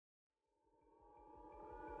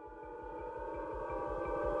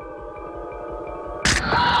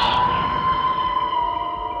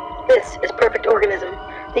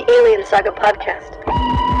the Alien Saga podcast,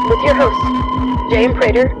 with your hosts, J.M.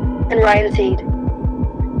 Prater and Ryan Seed.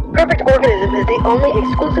 Perfect Organism is the only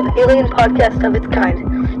exclusive alien podcast of its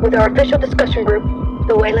kind, with our official discussion group,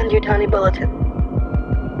 the Weyland-Yutani Bulletin.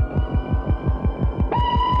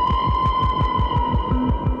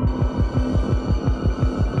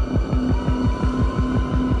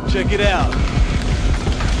 Check it out.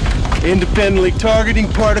 Independently targeting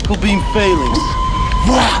particle beam phalanx.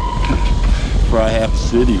 Fry half a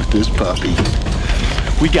city with this puppy.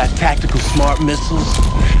 We got tactical smart missiles,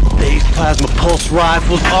 phased plasma pulse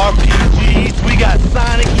rifles, RPGs. We got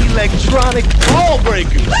sonic electronic ball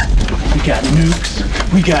breakers. We got nukes.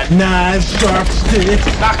 We got knives, sharp sticks.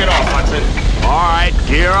 Knock it off, Hudson. All right,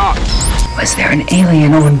 gear up. Was there an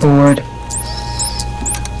alien on board?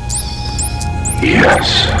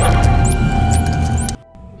 Yes.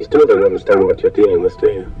 You still don't understand what you're dealing with, do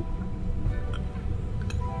you?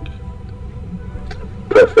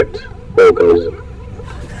 Perfect organism.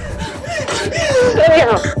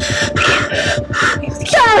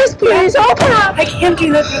 Guys, please, open up! I can't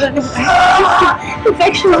do that.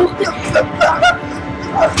 Infection.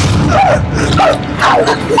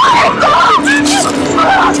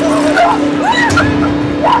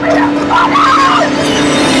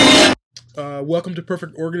 Welcome to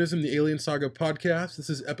Perfect Organism, the Alien Saga podcast. This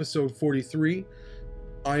is episode 43.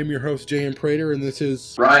 I am your host, J.M. Prater, and this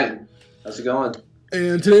is Ryan. How's it going?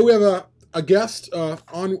 And today we have a guest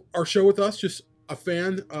on our show with us, just a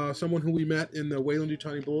fan, someone who we met in the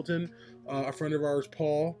Weyland-Yutani Bulletin, a friend of ours,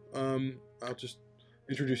 Paul. I'll just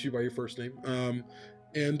introduce you by your first name.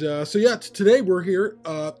 Today we're here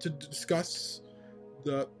to discuss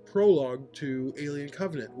the prologue to Alien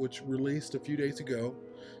Covenant, which released a few days ago.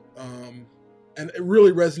 And it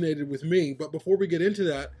really resonated with me. But before we get into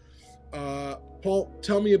that, Paul,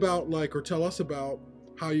 tell us about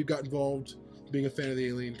how you got involved being a fan of the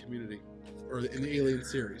Alien community, or in the Alien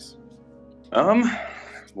series.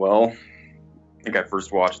 Well, I think I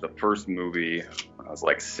first watched the first movie when I was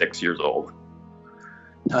like 6 years old.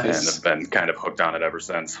 Nice. And have been kind of hooked on it ever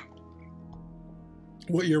since.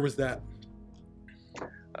 What year was that?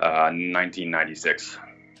 1996.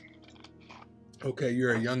 Okay,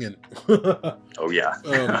 you're a youngin'. Oh, yeah.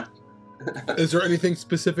 Is there anything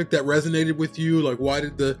specific that resonated with you? Like, why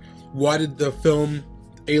did the film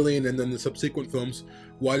Alien and then the subsequent films,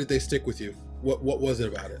 why did they stick with you? What was it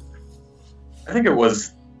about it? I think it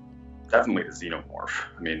was definitely the xenomorph.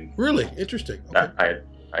 I mean, really interesting. Okay.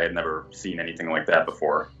 I had never seen anything like that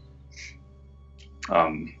before.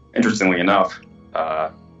 Interestingly enough,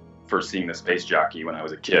 first seeing the space jockey when I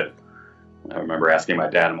was a kid, I remember asking my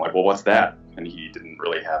dad, I'm like, well, what's that? And he didn't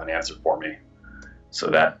really have an answer for me.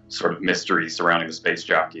 So that sort of mystery surrounding the space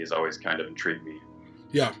jockey has always kind of intrigued me.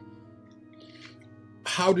 Yeah.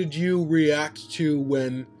 How did you react to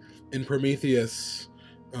when in Prometheus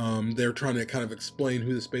they're trying to kind of explain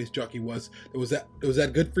who the space jockey was? Was that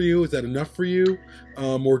good for you? Is that enough for you?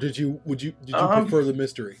 Or did you prefer the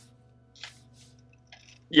mystery?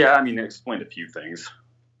 Yeah, I mean, it explained a few things.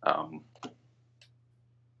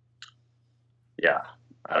 Yeah,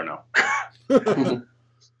 I don't know.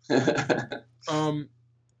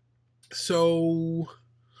 So,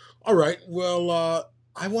 all right. Well,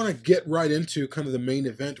 I want to get right into kind of the main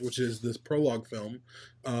event, which is this prologue film.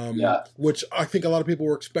 Which I think a lot of people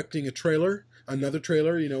were expecting another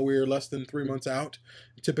trailer. You know, we're less than 3 months out.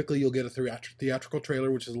 Typically, you'll get a theatrical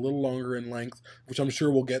trailer, which is a little longer in length, which I'm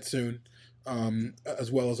sure we'll get soon,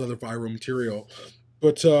 as well as other viral material.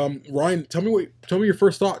 But Ryan, tell me your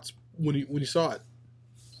first thoughts when you saw it.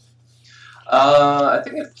 I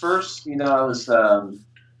think at first, I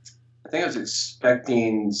was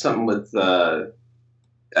expecting something with.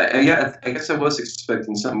 I guess I was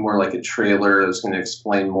expecting something more like a trailer that was going to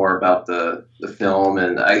explain more about the film,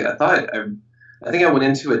 and I think I went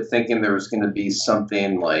into it thinking there was going to be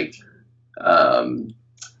something like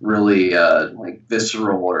really like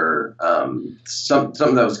visceral or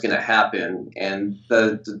something that was going to happen, and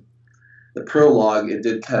the prologue, it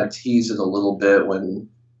did kind of tease it a little bit when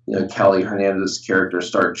Kelly Hernandez's character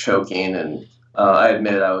started choking, and I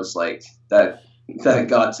admit I was like that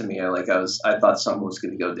got to me. I thought something was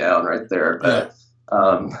going to go down right there, but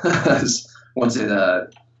once it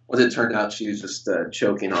turned out she was just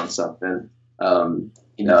choking on something, I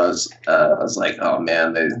was like, oh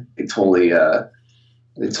man, they totally got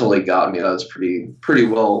me. That was pretty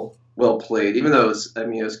well played, even though it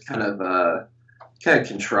was kind of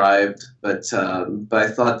contrived, but I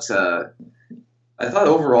thought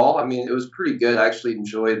overall, it was pretty good. I actually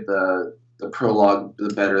enjoyed the prologue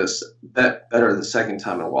better the second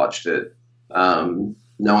time I watched it,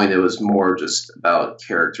 knowing it was more just about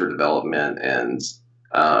character development and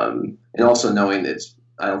And also knowing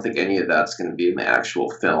I don't think any of that's going to be in the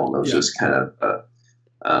actual film. It was just kind of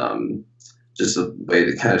just a way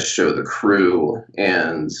to kind of show the crew,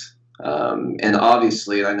 and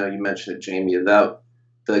obviously, I know you mentioned it, Jamie, that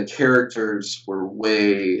the characters were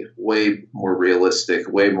way more realistic,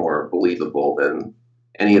 way more believable than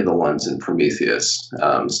any of the ones in Prometheus.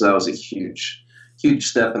 So that was a huge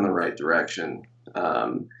step in the right direction.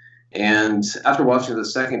 And after watching it the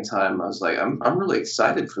second time, I was like, I'm really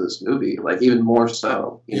excited for this movie, like even more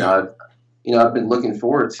so. I've been looking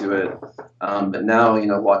forward to it, but now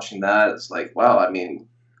watching that, it's like, wow. I mean,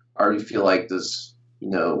 I already feel like those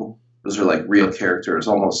are like real characters,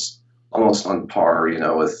 almost on par,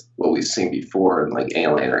 with what we've seen before in like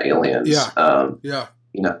Alien or Aliens. So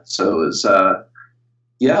it was, I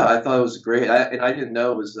thought it was great. I didn't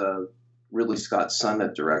know it was Ridley Scott's son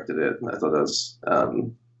that directed it. I thought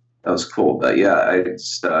that was cool. But I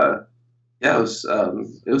just, it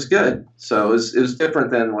was good. So it was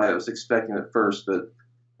different than what I was expecting at first, but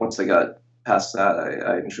once I got past that,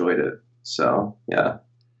 I enjoyed it. So yeah.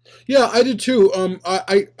 Yeah, I did too.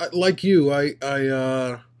 I like you.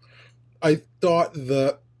 I thought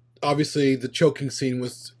obviously the choking scene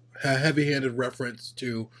was a heavy-handed reference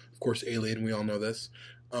to, of course, Alien. We all know this.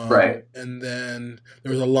 Right. And then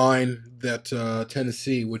there was a line that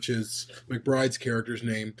Tennessee, which is McBride's character's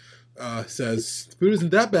name, says, "Food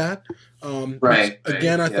isn't that bad." Right. Which,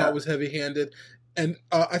 again, I thought was heavy-handed. And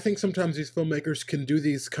I think sometimes these filmmakers can do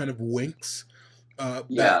these kind of winks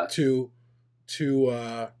back to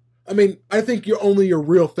I mean, I think not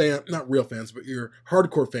real fans, but your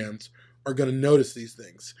hardcore fans are going to notice these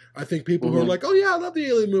things. I think people who are like, "Oh yeah, I love the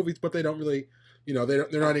Alien movies," but they don't really, they're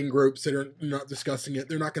not in groups, they're not discussing it.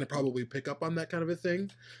 They're not going to probably pick up on that kind of a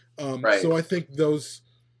thing. So I think those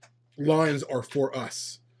lines are for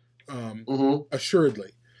us,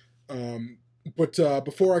 assuredly. But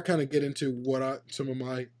before I kind of get into some of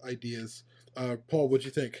my ideas, Paul, what'd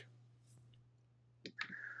you think?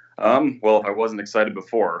 Well, if I wasn't excited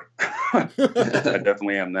before, I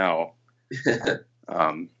definitely am now.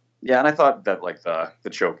 And I thought that like the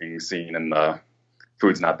choking scene and the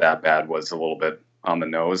food's not that bad was a little bit on the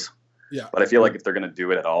nose. Yeah. But I feel like if they're going to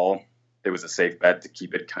do it at all, it was a safe bet to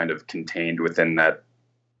keep it kind of contained within that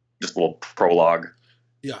just little prologue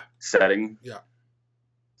setting. Yeah.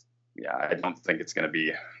 Yeah, I don't think it's going to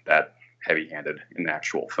be that heavy-handed in the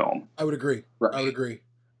actual film. I would agree. Right. I would agree.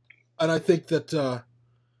 And I think that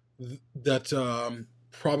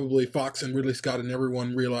probably Fox and Ridley Scott and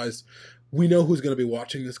everyone realized we know who's going to be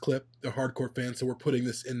watching this clip, the hardcore fans, so we're putting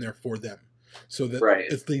this in there for them. So that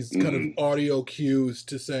it's these kind of audio cues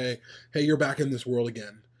to say, hey, you're back in this world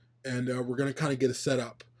again. And we're going to kind of get a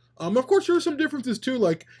setup. Of course, there are some differences too.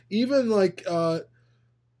 Like, even like,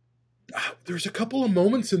 there's a couple of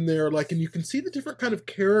moments in there, like, and you can see the different kind of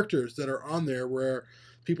characters that are on there where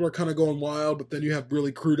people are kind of going wild, but then you have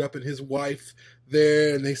really Crude Up and his wife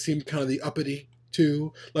there, and they seem kind of the uppity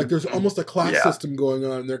too. Like, there's almost a class system going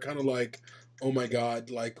on. They're kind of like, oh my God,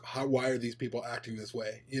 like, why are these people acting this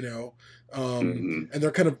way? And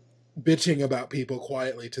they're kind of bitching about people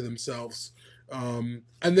quietly to themselves. And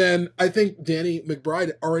then I think Danny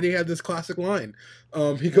McBride already had this classic line.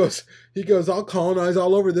 He goes, "I'll colonize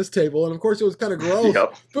all over this table." And of course it was kind of gross,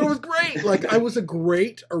 but it was great. Like, it was a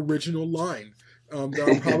great original line that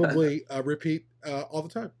I'll probably repeat all the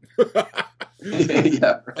time.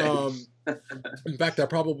 In fact, I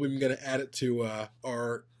probably am going to add it to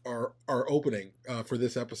our opening for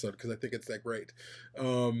this episode because I think it's that great.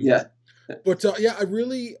 But I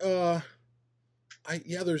really,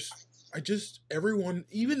 everyone,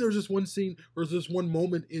 even there's this one scene, there's this one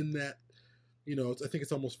moment in that, I think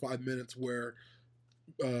it's almost 5 minutes where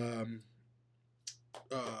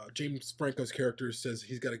James Franco's character says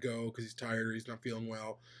he's got to go because he's tired or he's not feeling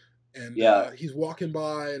well. And he's walking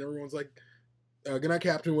by and everyone's like, good night,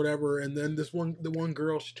 Captain, whatever. And then the one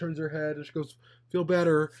girl, she turns her head and she goes, feel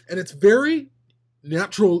better. And it's very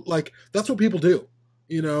natural. Like, that's what people do.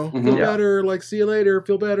 Feel better, like, see you later,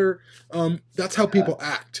 feel better. That's how people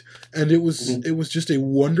act. And it was just a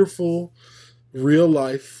wonderful, real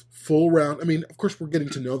life, full round. I mean, of course, we're getting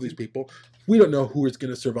to know these people. We don't know who is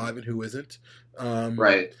going to survive and who isn't.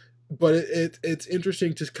 Right. But it's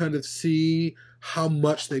interesting to kind of see how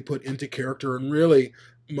much they put into character. And really,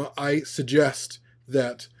 I suggest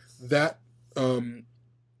that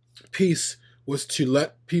piece was to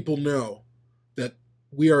let people know that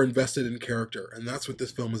we are invested in character, and that's what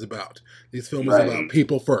this film is about. This film is about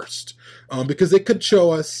people first, because it could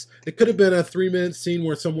show us. It could have been a 3-minute scene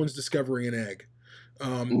where someone's discovering an egg,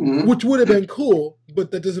 which would have been cool,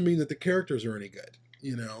 but that doesn't mean that the characters are any good.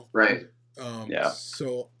 Right.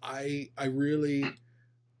 So I really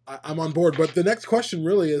I'm on board. But the next question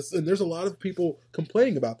really is, and there's a lot of people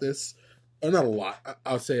complaining about this. Not a lot.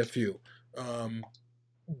 I'll say a few.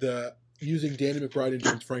 The using Danny McBride and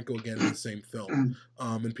James Franco again in the same film,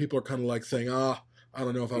 and people are kind of like saying, I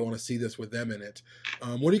don't know if I want to see this with them in it.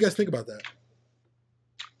 What do you guys think about that?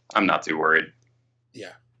 I'm not too worried.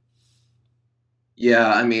 Yeah.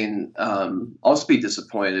 Yeah, I mean, I'll just be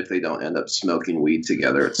disappointed if they don't end up smoking weed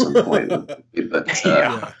together at some point. But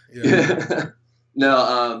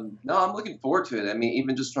no, I'm looking forward to it. I mean,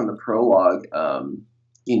 even just from the prologue, I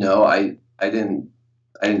didn't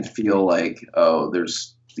feel like, oh,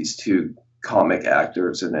 there's these two comic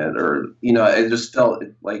actors in it, or it just felt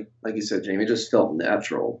like you said, Jamie, it just felt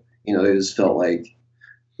natural. They just felt like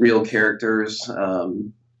real characters.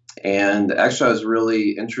 And actually, I was really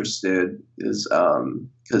interested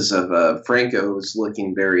because of Franco was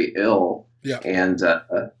looking very ill. Yeah. And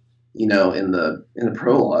in the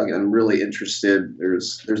prologue, I'm really interested.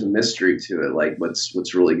 There's a mystery to it, like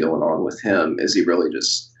what's really going on with him. Is he really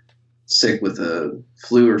just sick with a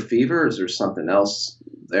flu or fever? Or is there something else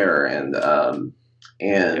there? And I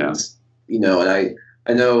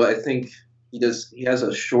think he has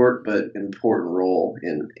a short but important role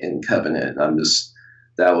in Covenant.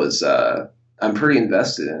 I'm pretty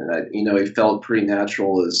invested in it. He felt pretty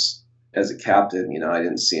natural as a captain. I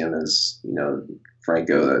didn't see him as,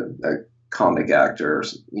 Franco, a comic actor.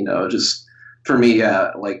 Just for me,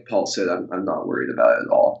 like Paul said, I'm not worried about it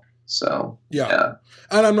at all. So yeah.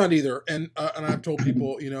 And I'm not either. And I've told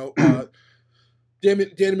people, Danny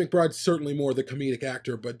McBride's certainly more the comedic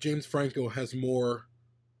actor, but James Franco has more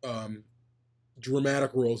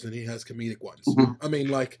dramatic roles than he has comedic ones. Mm-hmm. I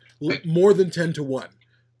mean, more than 10-1.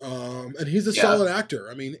 And he's a solid actor.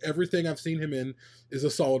 I mean, everything I've seen him in is a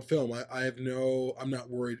solid film. I'm not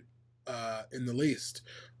worried in the least.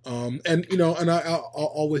 And I'll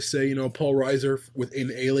always say, Paul Reiser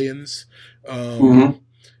in Aliens,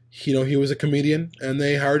 he was a comedian and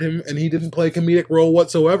they hired him and he didn't play a comedic role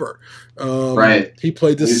whatsoever. Right. He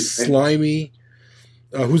played this slimy,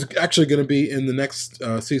 who's actually going to be in the next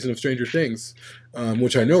season of Stranger Things,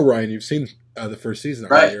 which I know, Ryan, you've seen the first season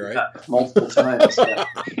already, right? Multiple times. Yeah.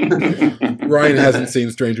 Ryan hasn't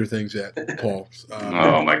seen Stranger Things yet, Paul.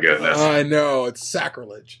 Oh my goodness! I know, it's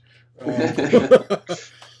sacrilege. But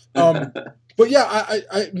yeah,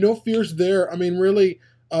 I no fears there. I mean, really,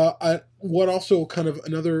 what also kind of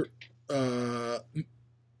another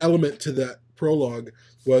element to that prologue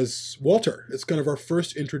was Walter. It's kind of our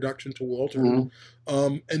first introduction to Walter,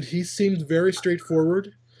 and he seemed very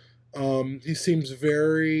straightforward. He seems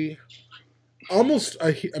very almost,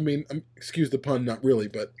 excuse the pun, not really,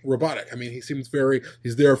 but robotic. I mean, he's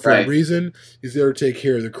there for a reason. He's there to take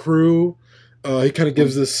care of the crew. He kind of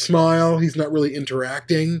gives this smile. He's not really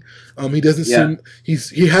interacting. He doesn't seem,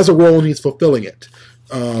 he has a role and he's fulfilling it.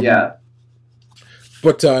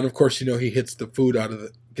 But, and of course, he hits the food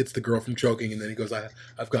gets the girl from choking, and then he goes,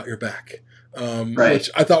 I've got your back.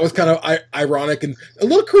 Which I thought was kind of ironic and a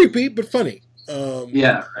little creepy, but funny.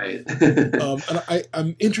 And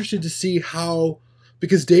I'm interested to see how,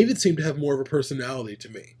 because David seemed to have more of a personality to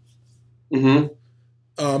me. Mm-hmm.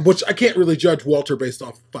 Which I can't really judge Walter based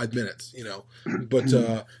off 5 minutes, but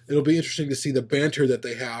it'll be interesting to see the banter that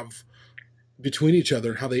they have between each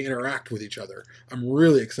other and how they interact with each other. I'm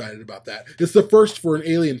really excited about that. It's the first for an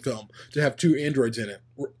Alien film to have 2 androids in it,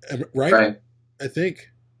 right? I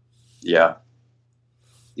think. Yeah.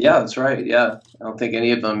 Yeah, that's right. Yeah. I don't think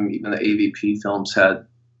any of them, even the AVP films had.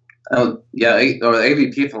 Or the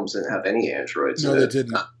AVP films didn't have any androids. No, they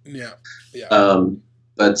didn't. Yeah.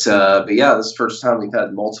 But yeah, this is the first time we've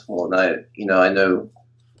had multiple, and I know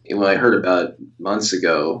when I heard about it months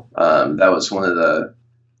ago, that was one of the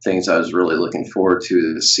things I was really looking forward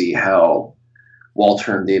to see how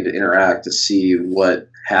Walter and David interact, to see what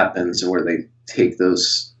happens and where they take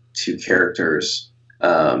those 2 characters.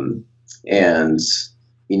 And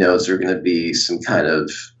is there going to be some kind of,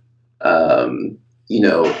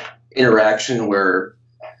 interaction where,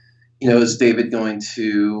 is David going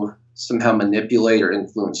to somehow manipulate or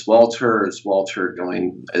influence Walter? Is there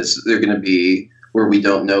going to be where we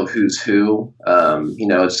don't know who's who?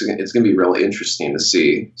 It's going to be really interesting to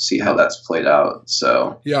see how that's played out.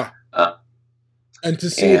 So, yeah. And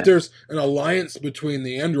to see if there's an alliance between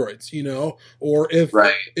the androids, or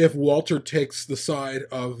if Walter takes the side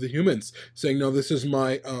of the humans, saying, "No, this is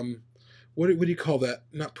my what do you call that?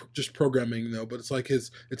 Not just programming, though, but it's like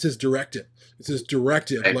his directive. It's his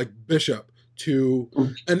directive, like Bishop, to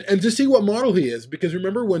and to see what model he is. Because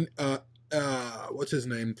remember when what's his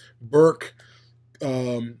name, Burke,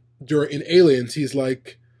 in Aliens, he's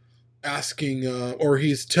like asking or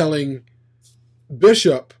he's telling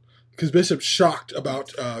Bishop, because Bishop's shocked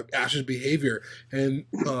about Ash's behavior, and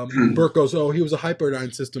Burke goes, "Oh, he was a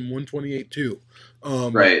Hyperdyne system 128-2."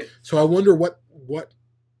 Right. So I wonder what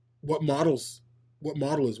model is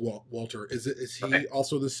Walter? Is he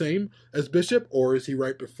also the same as Bishop, or is he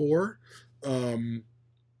right before?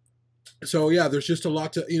 So yeah, there's just a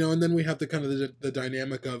lot to, and then we have the kind of the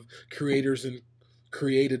dynamic of creators and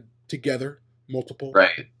created together, multiple,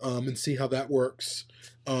 right, and see how that works.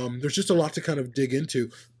 There's just a lot to kind of dig into.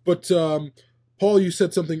 But Paul, you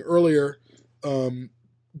said something earlier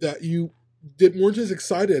that you weren't as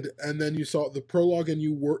excited, and then you saw the prologue and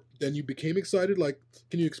then you became excited. Like,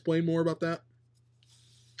 can you explain more about that?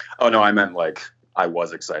 Oh no, I meant like I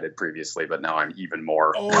was excited previously, but now I'm even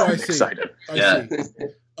more excited. I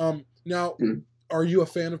see. Now, are you a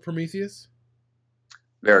fan of Prometheus?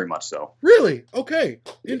 Very much so. Really? Okay.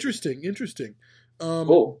 Interesting.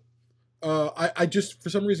 Cool. I just, for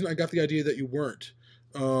some reason, I got the idea that you weren't.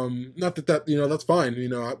 Not that that's fine.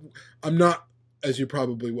 I'm not, as you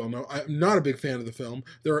probably well know, I'm not a big fan of the film.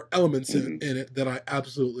 There are elements in it that I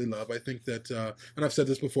absolutely love. I think that, and I've said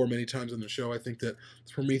this before many times on the show, I think that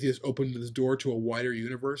Prometheus opened this door to a wider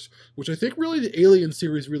universe, which I think really the Alien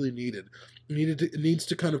series really needed. It needs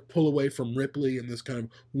to kind of pull away from Ripley and this kind of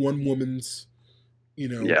one woman's,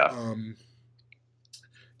 kind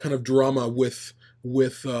of drama with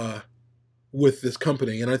this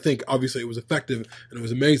company. And I think obviously it was effective and it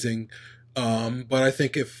was amazing. But I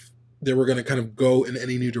think if they were going to kind of go in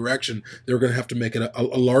any new direction, they were going to have to make it a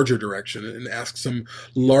larger direction and ask some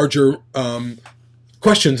larger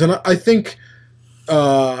questions. And I think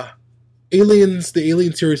the Alien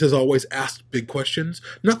series has always asked big questions.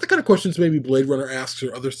 Not the kind of questions maybe Blade Runner asks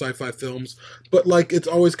or other sci-fi films, but like it's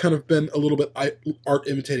always kind of been a little bit art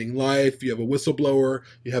imitating life. You have a whistleblower,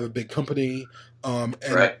 you have a big company, and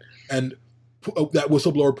that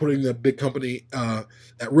whistleblower putting the big company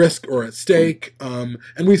at risk or at stake. And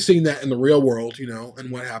we've seen that in the real world, and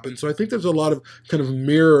what happens. So I think there's a lot of kind of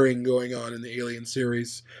mirroring going on in the Alien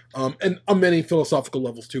series, and on many philosophical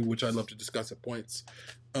levels too, which I'd love to discuss at points.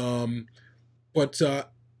 But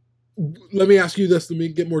let me ask you this. Let me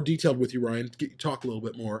get more detailed with you, Ryan. Talk a little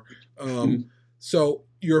bit more. So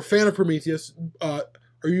you're a fan of Prometheus.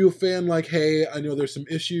 Are you a fan like, hey, I know there's some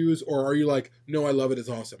issues, or are you like, no, I love it, it's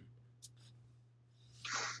awesome?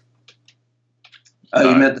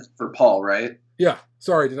 You meant for Paul, right? Yeah.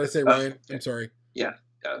 Sorry, did I say Ryan? Okay. I'm sorry. Yeah,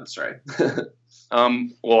 that's right.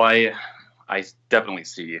 Well, I definitely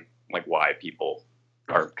see like why people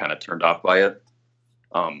are kind of turned off by it.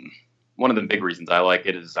 One of the big reasons I like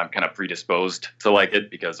it is I'm kind of predisposed to like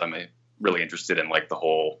it because I'm really interested in like the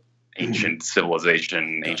whole ancient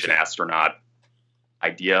civilization, ancient astronaut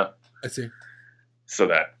idea. I see. So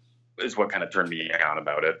that is what kind of turned me on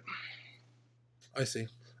about it. I see.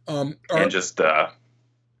 And just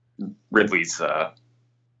Ridley's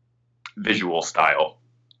visual style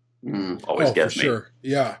always gets me. Sure.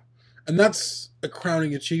 Yeah. And that's a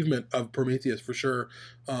crowning achievement of Prometheus for sure.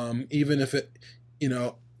 Even if it,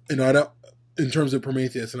 I don't, in terms of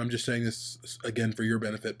Prometheus, and I'm just saying this again for your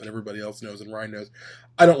benefit, but everybody else knows and Ryan knows,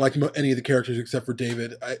 I don't like any of the characters except for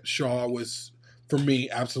David. Shaw was, for me,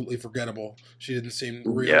 absolutely forgettable. She didn't seem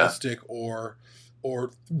realistic or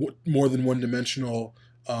more than one-dimensional.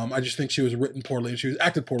 I just think she was written poorly and she was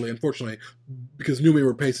acted poorly, unfortunately, because Noomi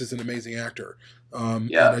Rapace is an amazing actor.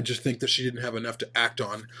 And I just think that she didn't have enough to act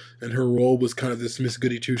on, and her role was kind of this Miss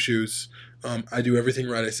Goody Two-Shoes. I do everything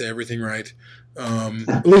right, I say everything right.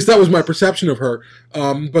 At least that was my perception of her.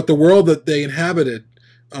 But the world that they inhabited,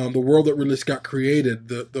 the world that Ridley Scott created,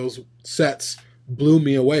 those sets blew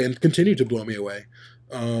me away and continue to blow me away.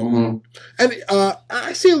 And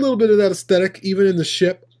I see a little bit of that aesthetic even in the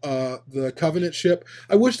ship. The Covenant ship.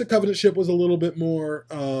 I wish the Covenant ship was a little bit more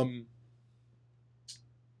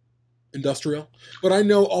industrial, but I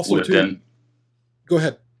know also lived in. Go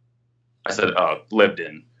ahead. I said lived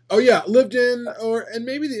in. Oh yeah, lived in, and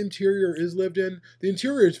maybe the interior is lived in. The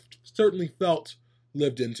interior certainly felt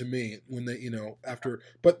lived in to me when they, after.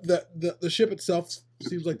 But the ship itself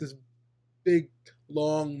seems like this big,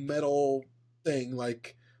 long metal thing,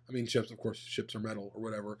 like. I mean, ships are metal or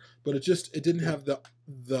whatever, but it didn't have the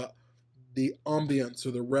ambience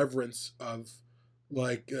or the reverence of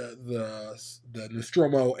like the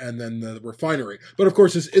Nostromo and then the refinery. But of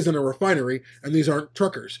course, this isn't a refinery, and these aren't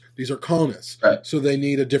truckers; these are colonists. Right. So they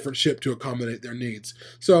need a different ship to accommodate their needs.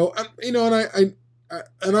 So and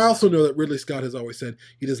I also know that Ridley Scott has always said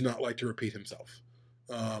he does not like to repeat himself.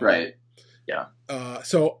 Right. Yeah.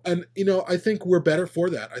 So I think we're better for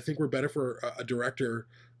that. I think we're better for a director.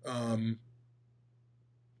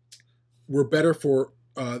 We're better for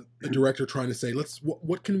a director trying to say,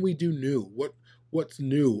 what can we do new? what's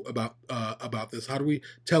new about this? How do we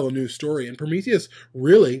tell a new story? And Prometheus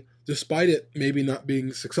really, despite it maybe not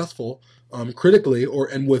being successful critically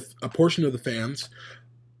and with a portion of the fans,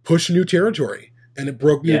 pushed new territory and it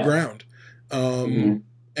broke new ground.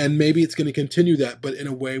 And maybe it's going to continue that, but in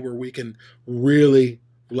a way where we can really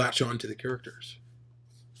latch on to the characters.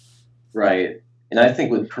 Right. And I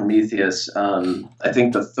think with Prometheus, I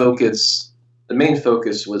think the main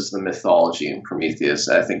focus was the mythology in Prometheus.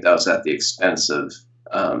 I think that was at the expense of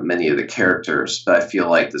many of the characters. But I feel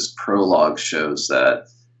like this prologue shows that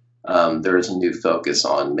there is a new focus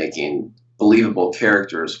on making believable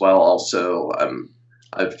characters, while also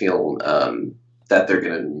I feel that they're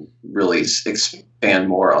going to really expand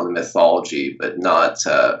more on the mythology, but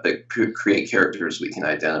create characters we can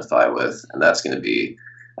identify with. And that's going to be,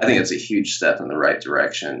 I think it's a huge step in the right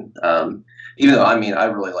direction. Even though, I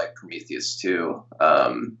really like Prometheus too,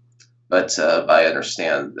 but I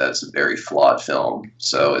understand that it's a very flawed film.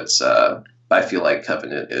 So I feel like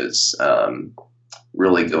Covenant is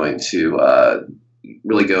really going to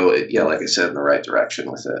really go, like I said, in the right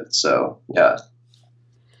direction with it. So, yeah.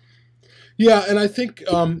 Yeah, and I think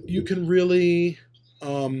you can really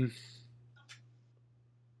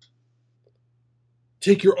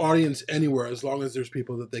take your audience anywhere as long as there's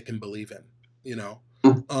people that they can believe in,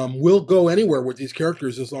 We'll go anywhere with these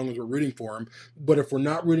characters as long as we're rooting for them. But if we're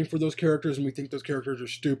not rooting for those characters and we think those characters are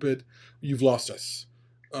stupid, you've lost us.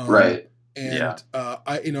 Right. And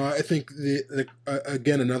I think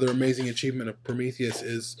again, another amazing achievement of Prometheus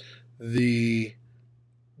is the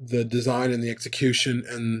design and the execution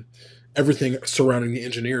and everything surrounding the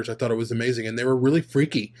engineers. I thought it was amazing, and they were really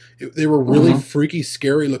freaky. They were really freaky,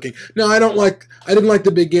 scary looking. Now, I didn't like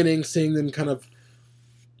the beginning, seeing them kind of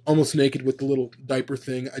almost naked with the little diaper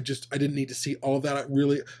thing. I didn't need to see all of that.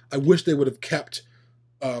 I wish they would have kept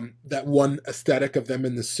that one aesthetic of them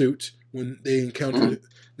in the suit when they encounter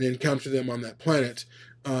them on that planet.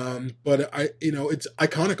 But it's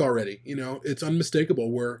iconic already. It's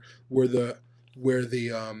unmistakable where the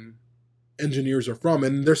engineers are from,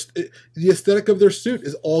 and the aesthetic of their suit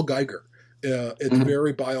is all Geiger. It's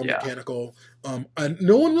very biomechanical, and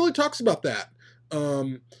no one really talks about that.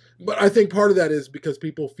 But I think part of that is because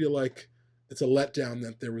people feel like it's a letdown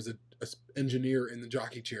that there was a engineer in the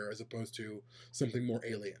jockey chair as opposed to something more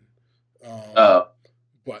alien. But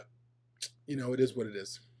it is what it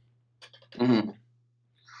is.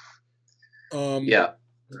 Yeah.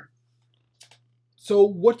 So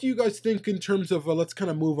what do you guys think in terms of, let's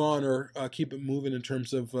kind of move on or keep it moving in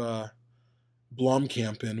terms of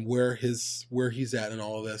Blomkamp and where he's at in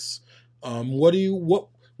all of this?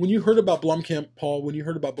 When you heard about Blomkamp, Paul, when you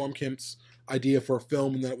heard about Blomkamp's idea for a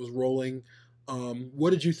film and that it was rolling, what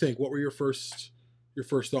did you think? What were your first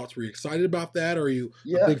thoughts? Were you excited about that? Or are you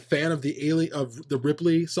a big fan of the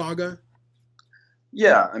Ripley saga?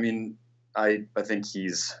 Yeah, I think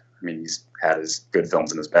he's had his good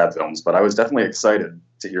films and his bad films, but I was definitely excited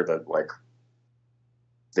to hear that,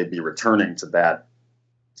 they'd be returning to that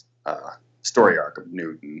story arc of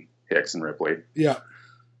Newton, Hicks, and Ripley. Yeah.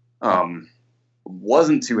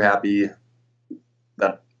 Wasn't too happy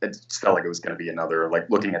that it just felt like it was going to be another,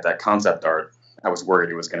 looking at that concept art, I was worried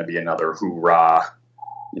it was going to be another hoorah,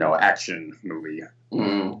 action movie.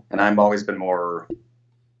 And I've always been more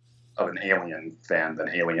of an Alien fan than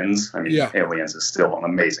Aliens. Aliens is still an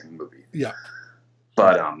amazing movie. Yeah.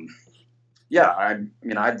 But,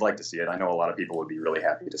 I'd like to see it. I know a lot of people would be really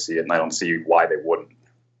happy to see it, and I don't see why they wouldn't,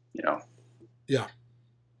 Yeah.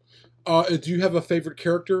 Do you have a favorite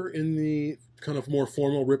character in the kind of more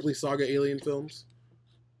formal Ripley saga Alien films?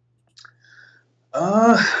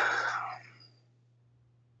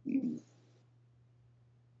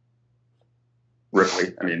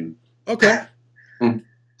 Ripley. Okay.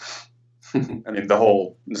 The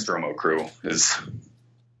whole Nostromo crew is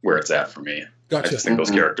where it's at for me. Gotcha. I just think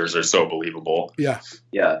those characters are so believable. Yeah.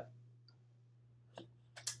 Yeah.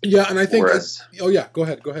 Yeah, and I think... go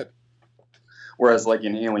ahead. Whereas,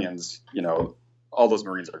 in Aliens, all those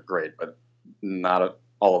Marines are great, but not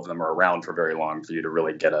all of them are around for very long for you to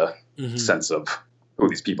really get a sense of who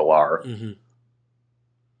these people are.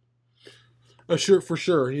 Sure, for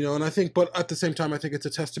sure. And I think, but at the same time, I think it's a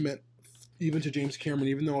testament even to James Cameron,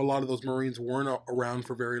 even though a lot of those Marines weren't around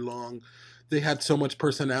for very long, they had so much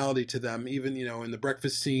personality to them, even, in the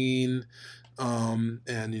breakfast scene, and,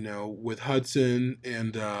 with Hudson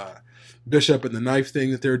and Bishop and the knife thing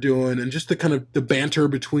that they're doing, and just the kind of the banter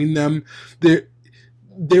between them. They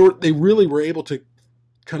really were able to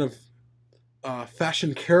kind of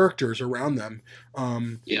fashion characters around them.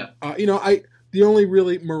 The only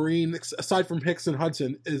really Marine, aside from Hicks and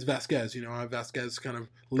Hudson, is Vasquez. Vasquez kind of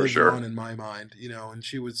lives on in my mind, and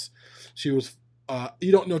she was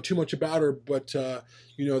You don't know too much about her, but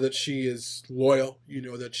you know that she is loyal. You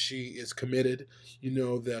know that she is committed. You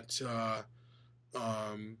know that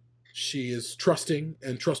she is trusting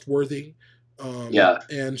and trustworthy.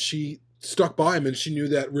 And she stuck by him, and she knew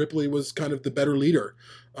that Ripley was kind of the better leader.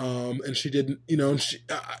 And she didn't, you know,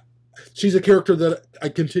 she's a character that I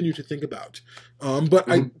continue to think about. But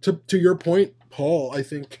to your point, Paul, I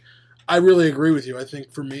think I really agree with you. I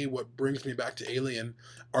think for me, what brings me back to Alien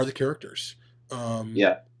are the characters.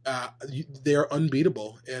 They're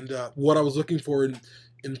unbeatable. And what I was looking for in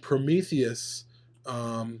Prometheus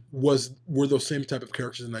were those same type of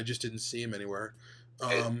characters, and I just didn't see them anywhere.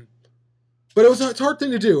 But it's a hard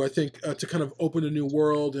thing to do, I think, to kind of open a new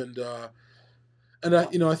world, and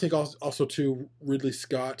you know, I think also too, Ridley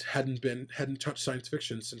Scott hadn't touched science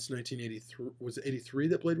fiction since 1983. Was it 83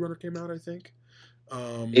 that Blade Runner came out? I think.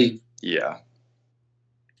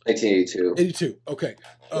 1982. 82. Okay.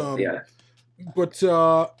 But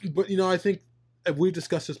you know, I think we've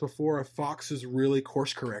discussed this before. Fox is really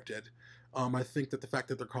course corrected. I think that the fact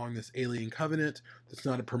that they're calling this Alien Covenant, it's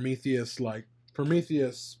not a Prometheus like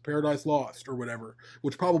Prometheus Paradise Lost or whatever,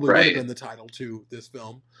 which probably would have been the title to this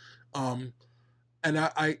film. And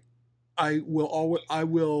I'll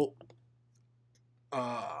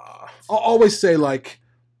always say, like,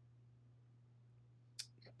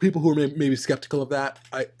 people who are maybe skeptical of that,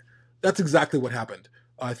 that's exactly what happened.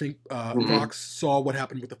 I think Fox saw what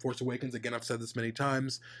happened with The Force Awakens. Again, I've said this many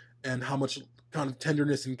times, and how much kind of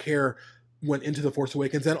tenderness and care went into The Force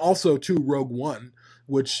Awakens, and also to Rogue One,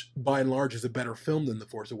 which by and large is a better film than The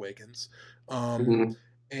Force Awakens. And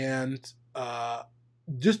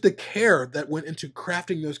just the care that went into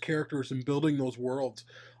crafting those characters and building those worlds.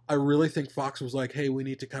 I really think Fox was like, hey, we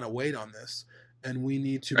need to kind of wait on this, and we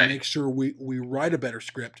need to make sure we write a better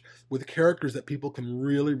script with characters that people can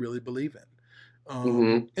really, really believe in.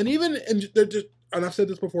 And even, and I've said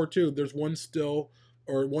this before too, there's one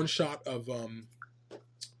shot of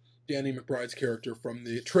Danny McBride's character from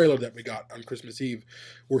the trailer that we got on Christmas Eve,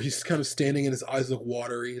 where he's kind of standing and his eyes look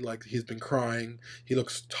watery, like he's been crying. He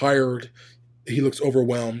looks tired. He looks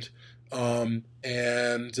overwhelmed. Right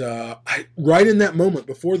in that moment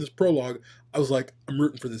before this prologue, I was like, I'm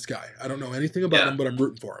rooting for this guy. I don't know anything about him, but I'm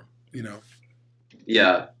rooting for him, you know?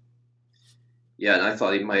 Yeah, and I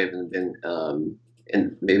thought he might have been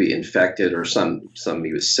maybe infected or some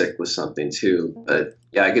he was sick with something too. But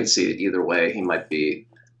yeah, I could see it either way. He might be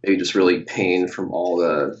maybe just really pained from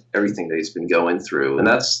everything that he's been going through. And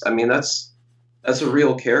that's a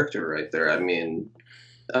real character right there. I mean,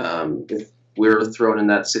 if we were thrown in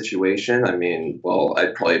that situation, I mean, well,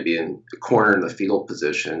 I'd probably be in a corner in the fetal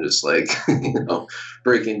position, just like, you know,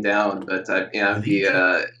 breaking down. But it'd be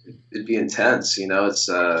intense, you know. It's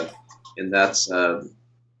and that's I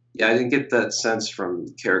didn't get that sense from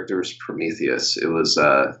the characters Prometheus. It was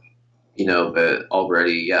you know, but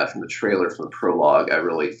already, from the trailer, from the prologue, I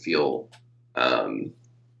really feel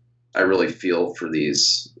for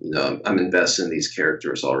these, you know, I'm invested in these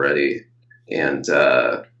characters already. And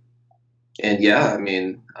yeah, I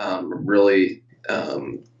mean, really,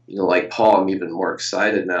 you know, like Paul, I'm even more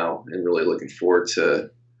excited now and really looking forward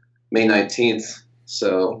to May 19th.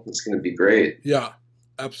 So it's going to be great. Yeah,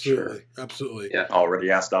 absolutely. Sure. Absolutely. Yeah.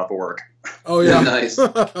 Already asked off of work. Oh yeah. Nice.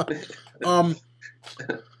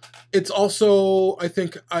 It's also, I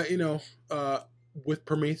think, you know, with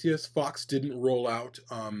Prometheus, Fox didn't roll out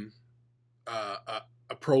a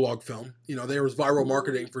prologue film. You know, there was viral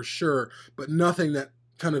marketing for sure, but nothing that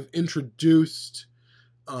kind of introduced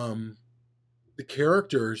the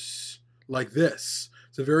characters like this.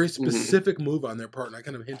 It's a very specific move on their part, and I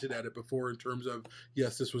kind of hinted at it before in terms of,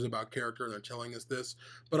 yes, this was about character, and they're telling us this.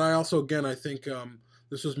 But I also, again, I think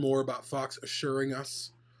this was more about Fox assuring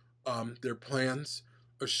us their plans,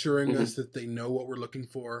 assuring us that they know what we're looking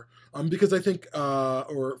for. Because I think,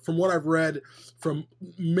 or from what I've read from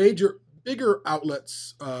bigger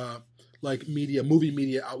outlets, like movie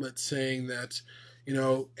media outlets, saying that, you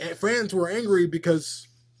know, fans were angry because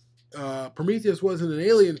Prometheus wasn't an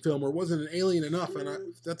alien film or wasn't an alien enough,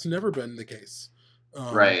 and that's never been the case.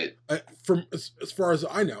 Right. From as far as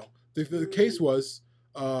I know, the case was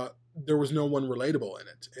there was no one relatable in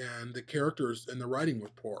it, and the characters and the writing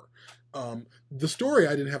was poor. The story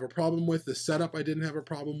I didn't have a problem with. The setup I didn't have a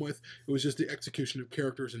problem with. It was just the execution of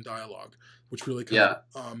characters and dialogue, which really kind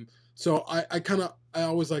of. So I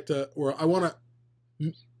always like to, or I want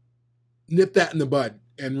to nip that in the bud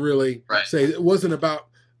and really say it wasn't about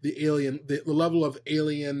the alien, the level of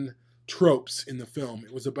alien tropes in the film.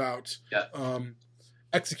 It was about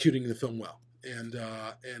executing the film well and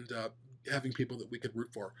having people that we could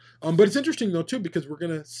root for. But it's interesting though too, because we're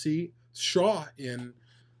gonna see Shaw in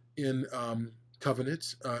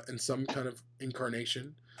Covenant in some kind of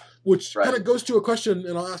incarnation, which kind of goes to a question,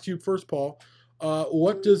 and I'll ask you first, Paul.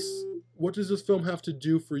 What does this film have to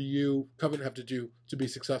do for you, Covenant have to do to be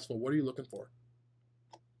successful? What are you looking for?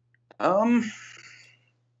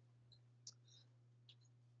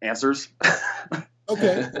 Answers.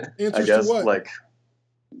 Okay. Answers I guess, to what? like,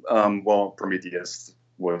 well, Prometheus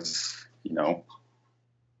was,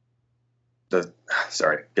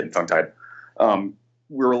 getting tongue-tied. We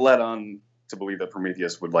were led on to believe that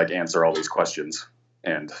Prometheus would, like, answer all these questions.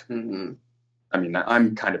 And, I mean,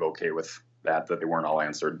 I'm kind of okay with that they weren't all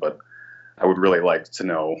answered, but I would really like to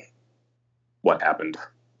know what happened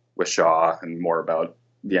with Shaw and more about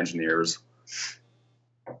the engineers.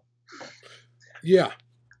 Yeah.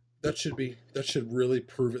 That should really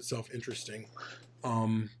prove itself interesting.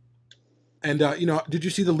 And did you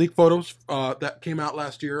see the leak photos that came out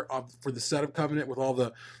last year for the set of Covenant with all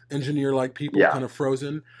the engineer-like people kind of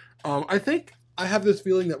frozen? I think I have this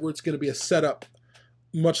feeling that it's going to be a setup,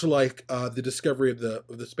 much like the discovery of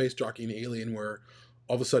the space jockey in Alien, where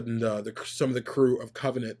all of a sudden some of the crew of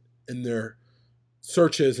Covenant in their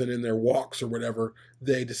searches and in their walks or whatever,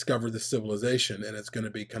 they discover the civilization, and it's going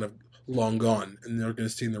to be kind of long gone, and they're going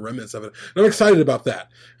to see the remnants of it. And I'm excited about that,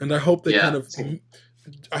 and I hope they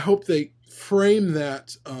I hope they frame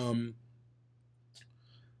that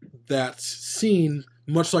that scene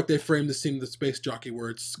much like they framed the scene of the space jockey, where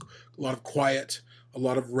it's a lot of quiet, a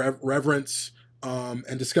lot of reverence,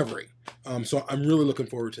 and discovery. So I'm really looking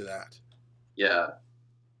forward to that. Yeah,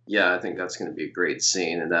 I think that's going to be a great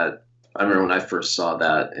scene, and that I remember when I first saw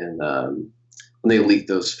that, and when they leaked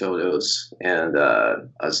those photos, and I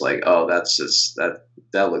was like, oh,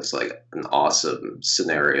 that looks like an awesome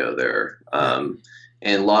scenario there. And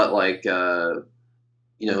a lot like,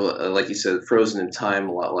 like you said, frozen in time,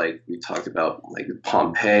 a lot like we talked about, like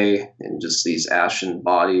Pompeii and just these ashen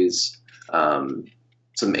bodies, some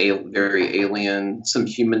very alien, some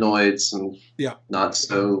humanoids, some not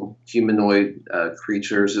so humanoid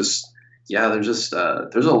creatures. There's a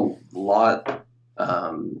lot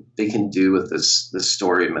they can do with this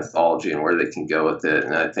story of mythology and where they can go with it.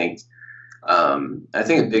 And I think a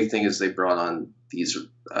big thing is they brought on these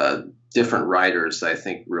different writers that I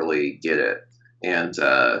think really get it. And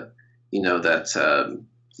I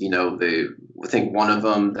think one of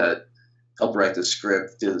them that helped write the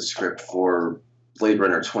script did the script for Blade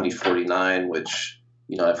Runner 2049, which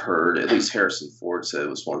I've heard at least Harrison Ford said it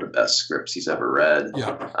was one of the best scripts he's ever read.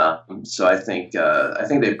 So I think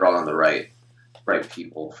they brought on the right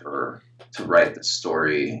people to write the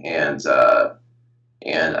story, and I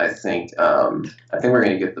think we're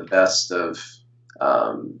going to get the best of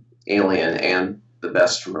Alien and the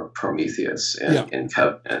best from Prometheus in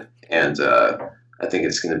Covenant, and I think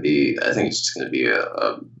it's going to be a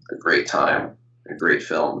great time, a great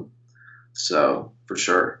film. So for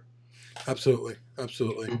sure. Absolutely.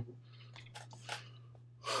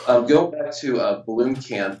 Going back to Balloon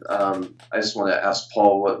Camp, I just want to ask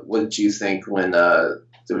Paul, what did you think when there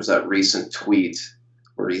was that recent tweet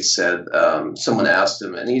where he said someone asked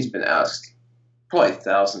him, and he's been asked probably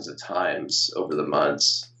thousands of times over the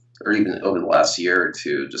months or even over the last year or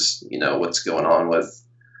two, just what's going on with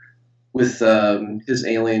his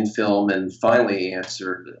Alien film, and finally he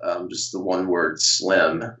answered just the one word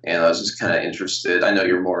 "slim." And I was just kind of interested. I know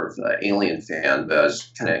you're more of an Alien fan, but I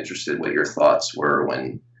was kind of interested what your thoughts were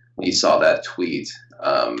when you saw that tweet.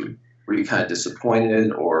 Were you kind of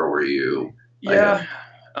disappointed, or were you?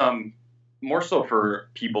 More so for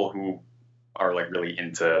people who are like really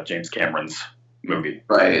into James Cameron's movie.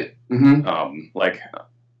 Right. Like,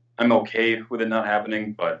 I'm okay with it not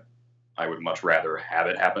happening, but I would much rather have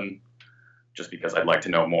it happen, just because I'd like to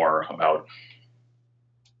know more about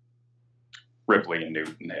Ripley and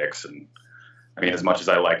Newton Hicks. And I mean, as much as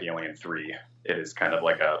I like Alien 3, it is kind of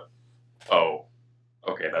like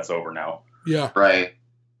okay, that's over now. Yeah. Right.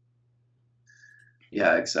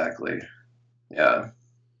 Yeah, exactly. Yeah.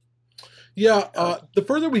 Yeah. The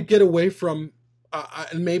further we get away from,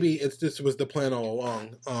 and maybe this was the plan all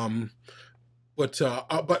along, but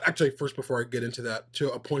actually, first, before I get into that,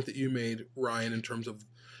 to a point that you made, Ryan, in terms of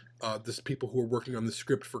this people who are working on the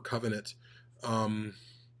script for Covenant, and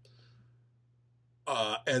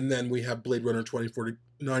then we have Blade Runner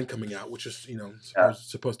 2049 coming out, which is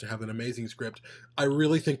supposed to have an amazing script. I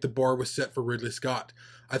really think the bar was set for Ridley Scott.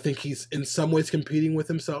 I think he's in some ways competing with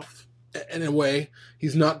himself. In a way,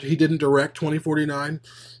 he's not. He didn't direct 2049.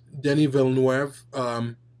 Denis Villeneuve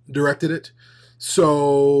directed it,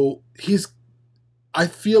 so I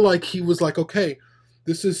feel like he was like, okay,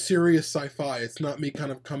 this is serious sci-fi. It's not me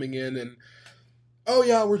kind of coming in and oh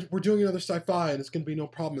yeah, we're doing another sci-fi and it's going to be no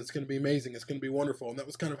problem. It's going to be amazing. It's going to be wonderful. And that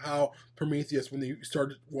was kind of how Prometheus, when you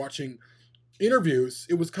started watching interviews,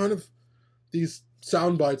 it was kind of these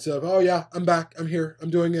sound bites of, oh yeah, I'm back, I'm here,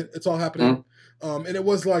 I'm doing it, it's all happening. And it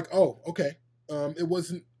was like, oh, okay. It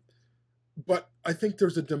wasn't, but I think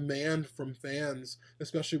there's a demand from fans,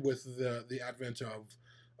 especially with the advent of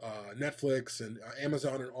Netflix and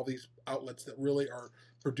Amazon and all these outlets that really are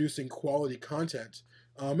producing quality content.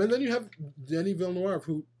 And then you have Denis Villeneuve,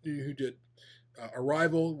 who did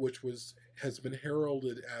Arrival, which has been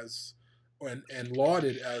heralded as and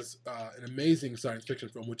lauded as an amazing science fiction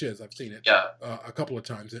film, which is. I've seen it a couple of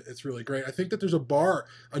times. It's really great. I think that there's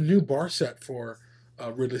a new bar set for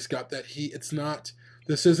Ridley Scott.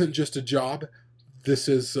 This isn't just a job. This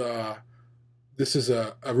is a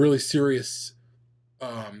really serious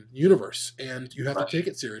universe, and you have to take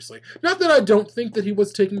it seriously. Not that I don't think that he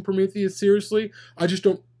was taking Prometheus seriously. I just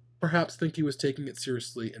don't perhaps think he was taking it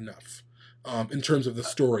seriously enough in terms of the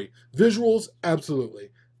story. Visuals, absolutely.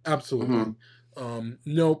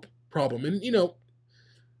 No problem. And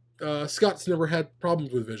Scott's never had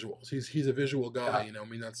problems with visuals. He's a visual guy. I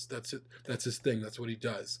mean, that's it. That's his thing. That's what he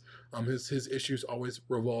does. His issues always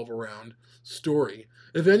revolve around story.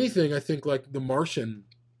 If anything, I think like The Martian.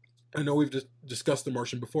 I know we've just discussed The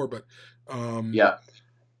Martian before, but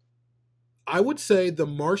I would say The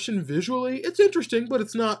Martian visually, it's interesting, but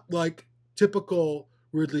it's not like typical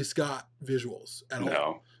Ridley Scott visuals at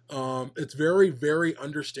all. It's very, very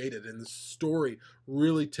understated, and the story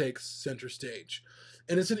really takes center stage.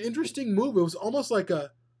 And it's an interesting move. It was almost like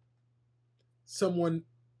someone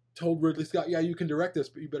told Ridley Scott, yeah, you can direct this,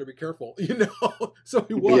 but you better be careful, So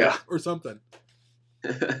he was, or something.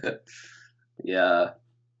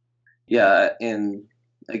 Yeah, and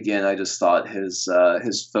again, I just thought his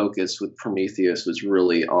focus with Prometheus was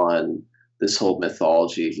really on this whole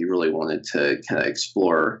mythology. He really wanted to kind of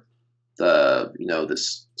explore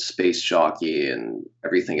this space jockey and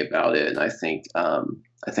everything about it. And I think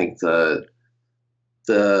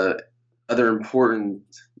the other important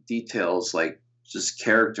details, like just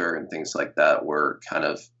character and things like that, were kind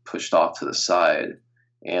of pushed off to the side.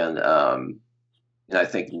 And I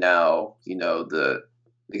think now,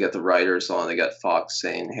 they got the writers on, they got Fox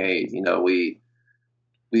saying, hey, we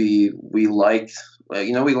like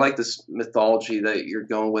this mythology that you're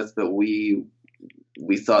going with, but we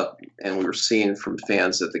thought, and we were seeing from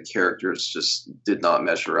fans, that the characters just did not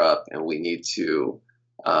measure up, and we need to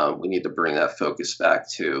bring that focus back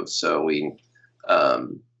too. So we,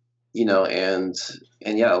 and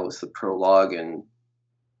with the prologue and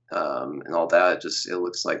all that, it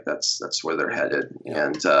looks like that's where they're headed.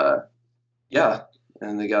 And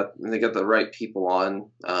and they got the right people on.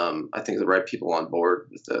 I think the right people on board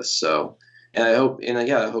with this. So, and I hope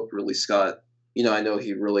Ridley Scott. I know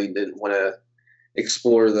he really didn't want to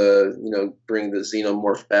explore bring the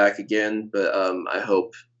xenomorph back again, but I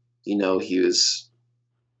hope he was.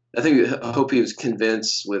 I hope he was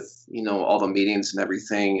convinced with all the meetings and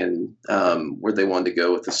everything, and where they wanted to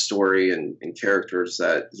go with the story and characters,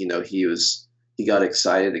 that he got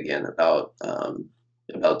excited again about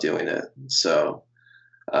doing it. So.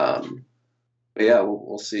 But yeah,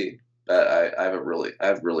 we'll see. But I have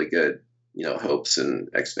really good, hopes and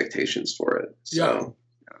expectations for it. So,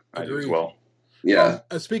 I do as well. Yeah.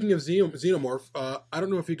 Speaking of Xenomorph, I don't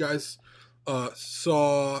know if you guys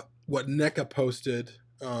saw what NECA posted.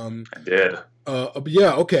 I did.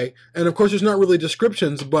 Yeah, okay. And of course, there's not really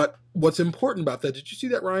descriptions, but what's important about that? Did you see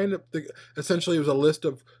that, Ryan? Essentially, it was a list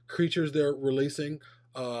of creatures they're releasing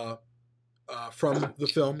from the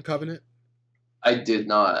film Covenant. I did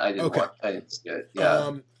not. I didn't. Okay. I didn't see it.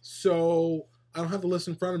 Yeah. So I don't have the list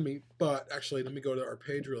in front of me, but actually, let me go to our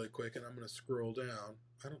page really quick, and I'm going to scroll down.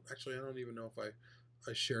 I don't even know if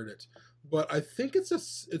I shared it, but I think it's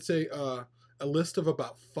a list of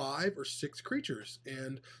about 5 or 6 creatures,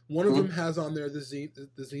 and one of them has on there the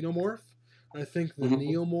xenomorph, and I think the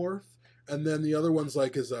neomorph, and then the other one's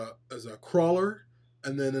like is a crawler,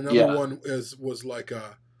 and then another one was like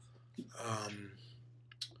a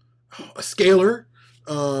scalar,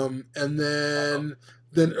 and then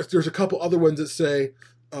there's a couple other ones that say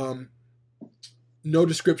no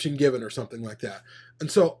description given or something like that. And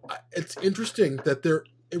so it's interesting that they're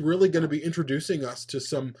really going to be introducing us to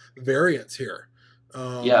some variants here.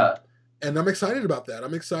 And I'm excited about that.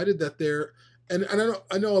 I'm excited that they're, and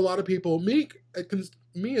I know a lot of people, me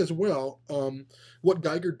as well, what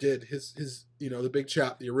Geiger did, his the big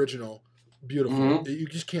chap, the original, beautiful. You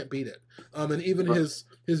just can't beat it. And even his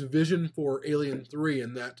vision for Alien 3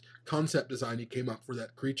 and that concept design he came up for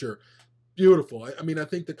that creature, beautiful. I mean, I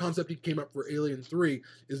think the concept he came up for Alien 3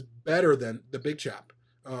 is better than the big chap.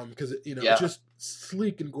 because it's just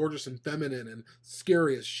sleek and gorgeous and feminine and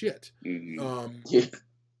scary as shit.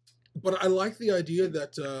 But I like the idea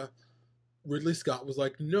that Ridley Scott was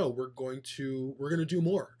like, no, we're going to do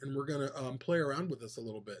more, and we're going to play around with this a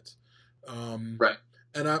little bit. Right.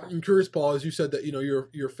 And I'm curious, Paul, as you said that you're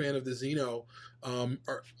a fan of the Xeno.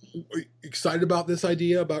 Are you excited about this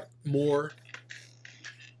idea about more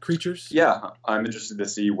creatures? Yeah, I'm interested to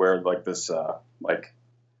see where this like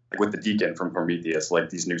with the Deacon from Prometheus, like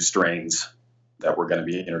these new strains that we're going to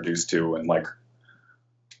be introduced to, and like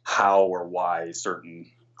how or why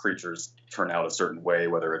certain creatures turn out a certain way,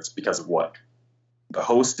 whether it's because of what the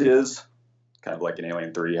host is, kind of like in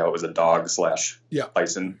Alien 3, how it was a dog /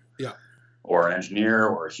 bison, or an engineer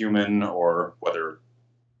or a human, or whether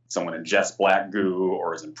someone ingests black goo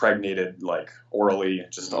or is impregnated like orally,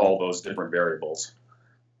 just all those different variables.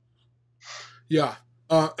 Yeah.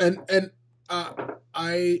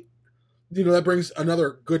 I that brings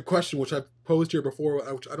another good question, which I've posed here before,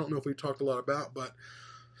 which I don't know if we've talked a lot about, but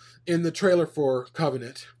in the trailer for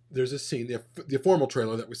Covenant, there's a scene, the formal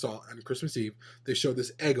trailer that we saw on Christmas Eve, they showed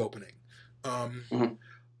this egg opening.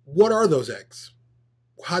 What are those eggs?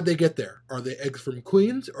 How'd they get there? Are they eggs from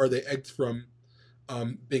queens? Or are they eggs from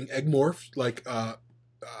being egg morphed, like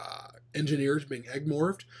engineers being egg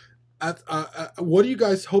morphed? What do you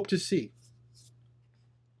guys hope to see?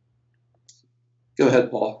 Go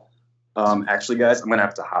ahead, Paul. Actually, guys, I'm going to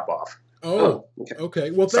have to hop off. Oh,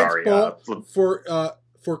 okay. Well, thanks, Paul,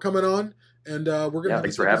 for coming on, and we're going to have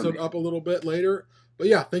this episode up a little bit later. But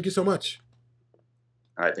yeah, thank you so much.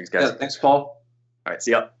 All right, thanks, guys. Yeah, thanks, Paul. All right,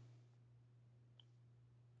 see ya.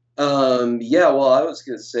 Well, I was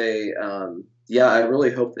going to say, I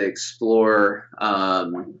really hope they explore,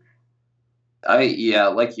 like you,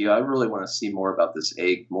 I really want to see more about this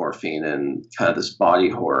egg morphine and kind of this body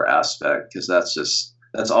horror aspect, because that's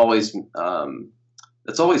always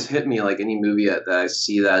hit me, like any movie that I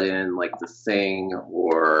see that in, like The Thing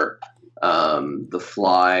or The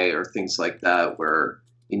Fly or things like that, where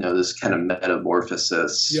this kind of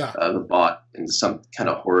metamorphosis of the body in some kind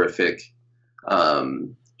of horrific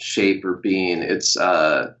shape or being. It's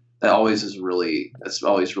that's always really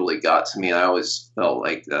got to me. I always felt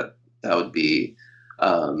like that would be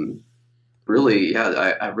really,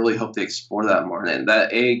 I really hope they explore that more. And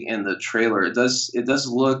that egg in the trailer, it does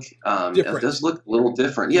look it does look a little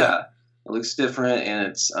different. Yeah, it looks different, and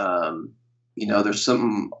it's there's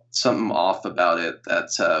something off about it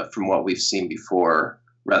that from what we've seen before,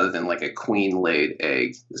 rather than like a queen laid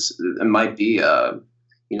egg. It might be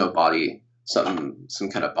body, some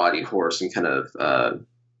kind of body horror, some kind of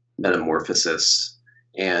metamorphosis.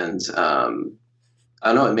 And I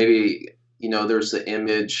don't know, maybe there's the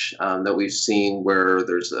image that we've seen where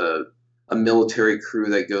there's a military crew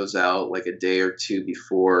that goes out like a day or two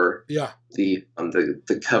before the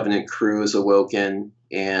Covenant crew is awoken,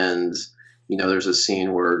 and there's a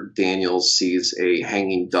scene where Daniel sees a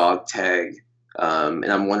hanging dog tag, and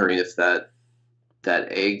I'm wondering if that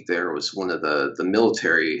egg there was one of the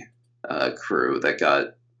military crew that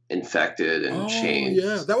got infected and changed.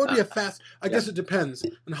 Yeah, that would be a fast. I guess it depends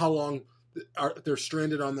on how long they're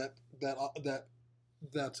stranded on that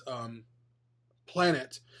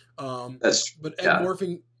planet. But egg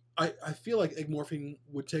morphing, I feel like egg morphing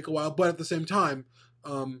would take a while, but at the same time,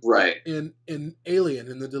 in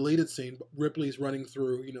Alien, in the deleted scene, Ripley's running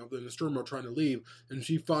through, the Nostromo trying to leave, and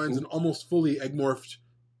she finds an almost fully egg morphed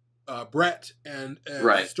Brett and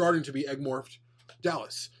starting to be egg morphed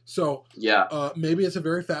Dallas. So maybe it's a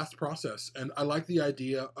very fast process, and I like the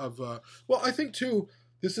idea of. I think too,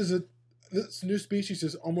 this new species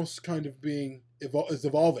is almost kind of is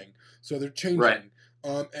evolving, so they're changing,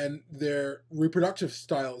 and their reproductive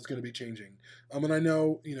style is going to be changing. And I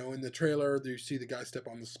know, in the trailer, you see the guy step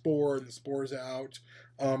on the spore, and the spore's out.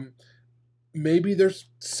 Maybe there's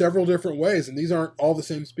several different ways, and these aren't all the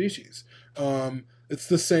same species. It's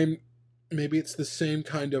the same. Maybe it's the same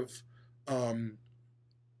kind of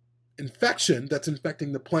infection that's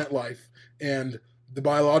infecting the plant life and the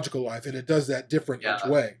biological life, and it does that different each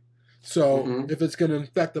way. So if it's going to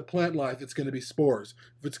infect the plant life, it's going to be spores.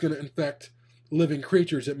 If it's going to infect living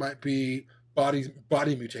creatures, it might be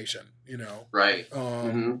body mutation. Right.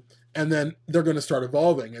 And then they're going to start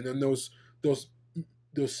evolving, and then those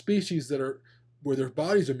species that are where their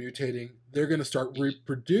bodies are mutating, they're going to start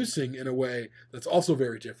reproducing in a way that's also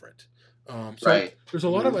very different. There's a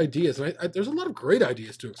lot of ideas, and there's a lot of great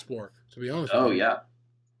ideas to explore, to be honest with you. Yeah.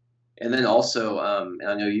 And then also, and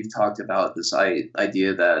I know you've talked about this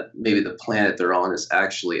idea that maybe the planet they're on is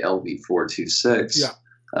actually LV-426. Yeah.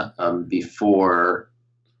 Before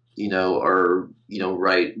are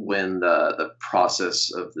right when the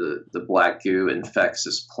process of the black goo infects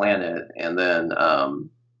this planet, and then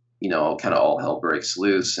kind of all hell breaks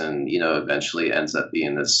loose, and eventually ends up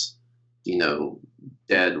being this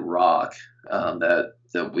dead rock that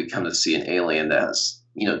we come to see an alien that has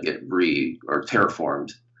get or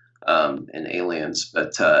terraformed in Aliens.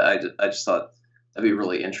 But I just thought that'd be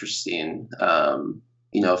really interesting.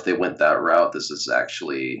 If they went that route, this is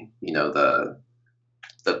actually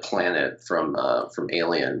the planet from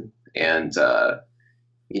Alien, and that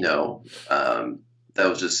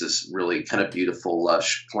was just this really kind of beautiful,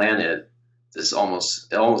 lush planet. This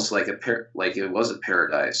almost like it was a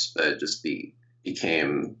paradise, but it just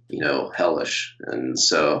became hellish. And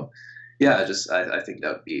so I think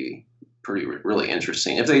that would be really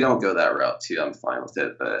interesting. If they don't go that route too, I'm fine with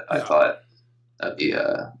it. But I thought that'd be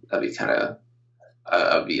kind of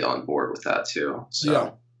I'd be on board with that too.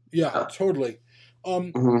 So totally.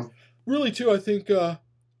 Really too, I think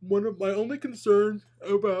one of my only concerns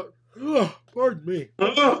about pardon me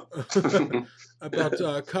about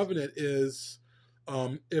Covenant is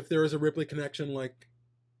if there is a Ripley connection like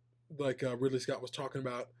Ridley Scott was talking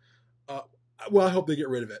about. Well, I hope they get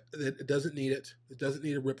rid of it. It doesn't need it. It doesn't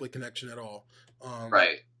need a Ripley connection at all.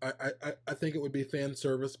 Right. I think it would be fan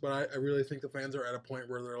service, but I really think the fans are at a point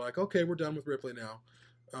where they're like, okay, we're done with Ripley now.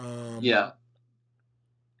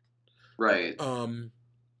 Right.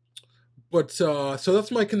 But so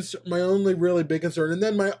that's my only really big concern, and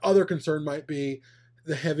then my other concern might be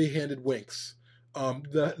the heavy-handed winks.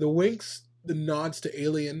 The winks, the nods to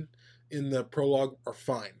Alien in the prologue are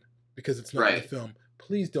fine because it's not in the film.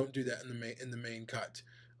 Please don't do that in the main cut.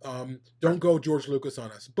 Don't go George Lucas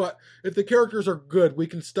on us. But if the characters are good, we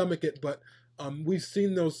can stomach it. But we've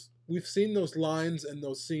seen those lines and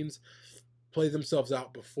those scenes play themselves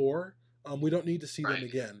out before. We don't need to see them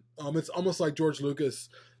again. It's almost like George Lucas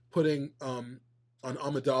putting on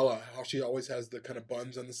Amidala, how she always has the kind of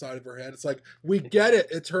buns on the side of her head. It's like, we get it.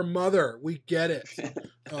 It's her mother. We get it.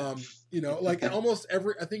 Like almost I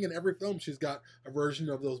think in every film, she's got a version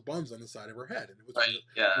of those buns on the side of her head. And it was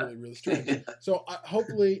really, really strange. So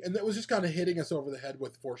hopefully, and that was just kind of hitting us over the head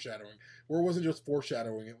with foreshadowing, where it wasn't just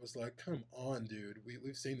foreshadowing. It was like, come on, dude,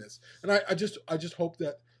 we've seen this. And I just hope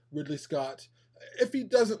that Ridley Scott, if he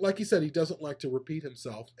doesn't, like he said, he doesn't like to repeat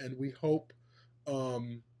himself. And we hope,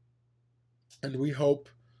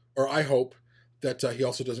 or I hope, that he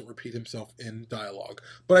also doesn't repeat himself in dialogue.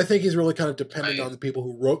 But I think he's really kind of dependent on the people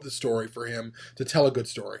who wrote the story for him to tell a good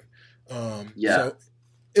story. So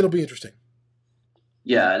it'll be interesting.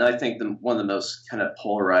 Yeah, and I think one of the most kind of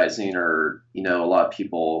polarizing, or a lot of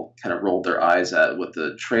people kind of rolled their eyes at with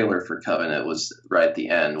the trailer for Covenant was right at the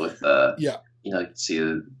end with you can see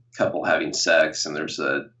a couple having sex, and there's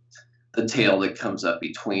the tail that comes up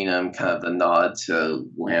between them, kind of the nod to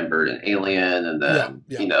Lambert and Alien, and then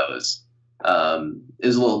is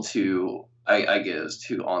a little too. I get it was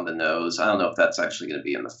too on the nose. I don't know if that's actually going to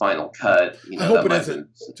be in the final cut. I hope it isn't,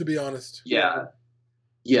 to be honest. Yeah.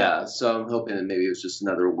 So I'm hoping that maybe it was just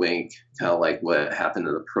another wink, kind of like what happened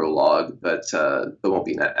in the prologue, but it won't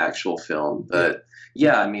be in that actual film. But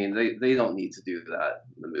I mean, they don't need to do that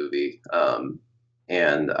in the movie.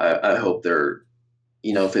 And I hope they're,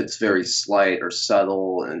 if it's very slight or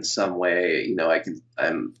subtle in some way,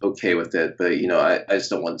 I'm okay with it. But I just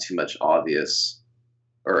don't want too much obvious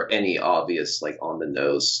or any obvious like on the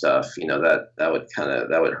nose stuff.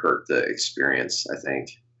 That would hurt the experience, I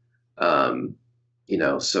think.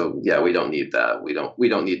 So we don't need that. We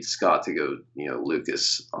don't need Scott to go,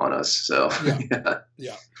 Lucas on us. So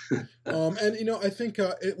and I think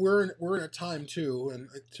we're in a time too, and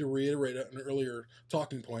to reiterate an earlier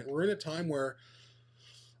talking point, we're in a time where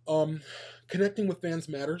connecting with fans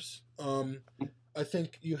matters. I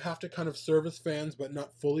think you have to kind of service fans, but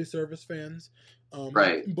not fully service fans.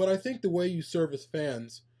 But I think the way you service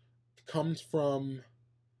fans comes from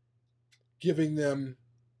giving them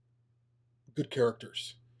good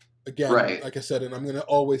characters. Again, like I said, and I'm going to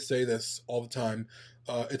always say this all the time,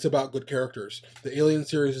 it's about good characters. The Alien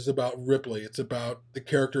series is about Ripley. It's about the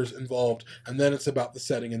characters involved, and then it's about the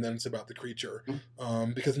setting, and then it's about the creature.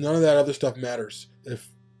 Because none of that other stuff matters. If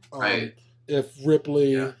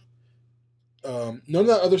Ripley... none of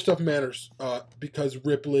that other stuff matters because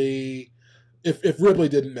Ripley... If Ripley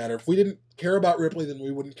didn't matter, if we didn't care about Ripley, then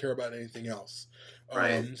we wouldn't care about anything else.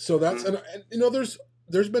 So that's... And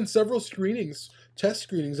there's been several test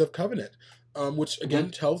screenings of Covenant, which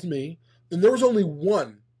again tells me, and there was only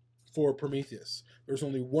one for Prometheus. There was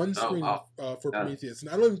only one screening for Prometheus,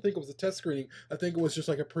 and I don't even think it was a test screening. I think it was just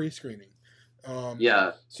like a pre-screening.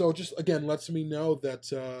 So just again lets me know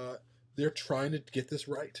that they're trying to get this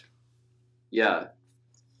right. Yeah,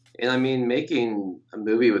 And I mean, making a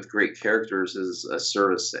movie with great characters is a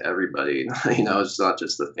service to everybody. It's not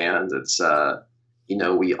just the fans. It's,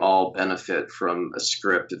 we all benefit from a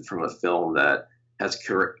script and from a film that has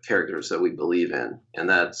characters that we believe in. And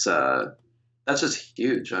that's just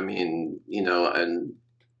huge. I mean,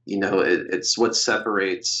 it's what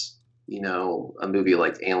separates, a movie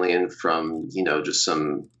like Alien from, just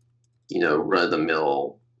some,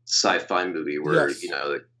 run-of-the-mill sci-fi movie where, Yes.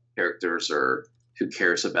 The characters are, who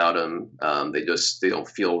cares about them? They don't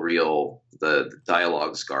feel real. The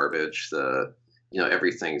dialogue's garbage.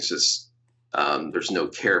 Everything's just, there's no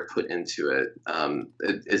care put into it.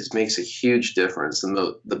 It makes a huge difference.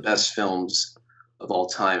 The best films of all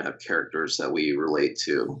time have characters that we relate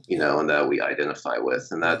to, and that we identify with.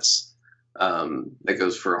 And that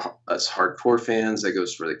goes for us hardcore fans. That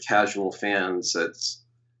goes for the casual fans. That's,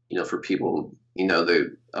 for people, I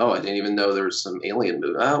didn't even know there was some alien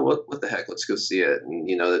movie. Oh, what the heck? Let's go see it. And,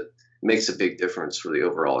 that makes a big difference for the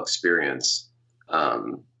overall experience.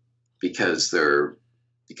 Because the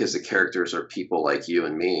characters are people like you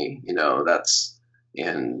and me,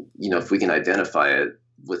 if we can identify it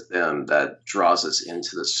with them, that draws us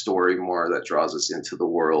into the story more, that draws us into the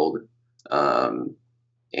world. And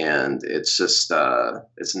it's just,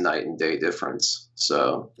 it's a night and day difference.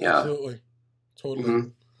 So, yeah. Absolutely. Totally. Mm-hmm.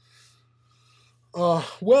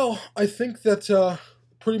 Well, I think that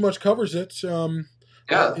pretty much covers it. Yeah.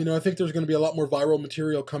 I think there's going to be a lot more viral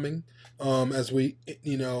material coming as we,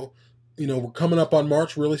 we're coming up on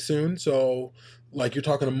March really soon. So, like you're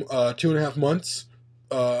talking 2.5 months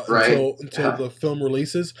Right. until the film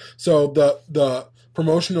releases. So the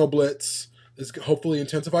promotional blitz is hopefully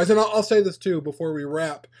intensifies. And I'll say this too before we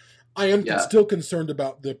wrap. I am still concerned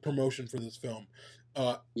about the promotion for this film.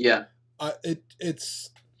 It's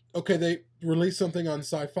okay. They released something on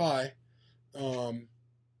Sci-Fi, or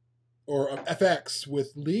FX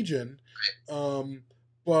with Legion,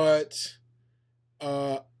 but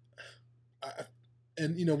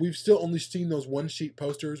we've still only seen those one sheet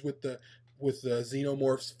posters with the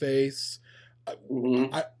xenomorph's face.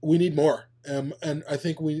 We need more, and I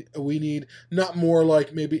think we need not more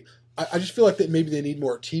like maybe. I just feel like that maybe they need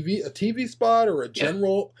more a TV spot or a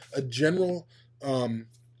general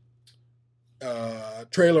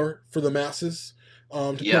trailer for the masses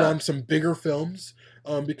to put on some bigger films,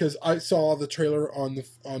 because I saw the trailer on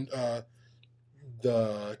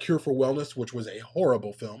the Cure for Wellness, which was a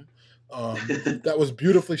horrible film. That was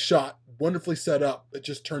beautifully shot, wonderfully set up. It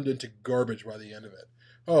just turned into garbage by the end of it.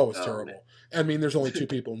 Oh, it was terrible. Man. I mean, there's only 2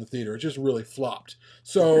 people in the theater. It just really flopped.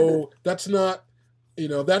 So that's not,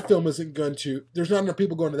 that film isn't going to, there's not enough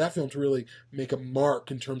people going to that film to really make a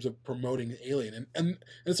mark in terms of promoting Alien. And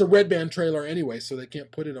it's a red band trailer anyway, so they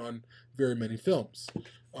can't put it on very many films.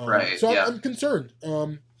 Right. So I'm concerned.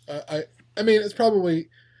 I mean, I probably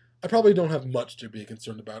don't have much to be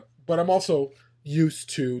concerned about, but I'm also used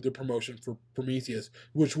to the promotion for Prometheus,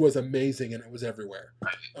 which was amazing and it was everywhere.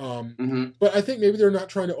 But I think maybe they're not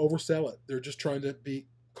trying to oversell it. They're just trying to be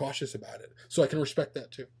cautious about it. So I can respect that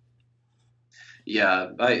too. Yeah,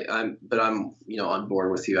 I'm on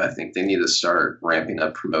board with you. I think they need to start ramping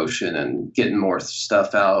up promotion and getting more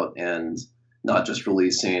stuff out and not just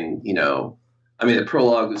releasing, the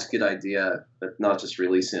prologue was a good idea, but not just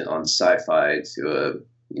releasing it on Sci-Fi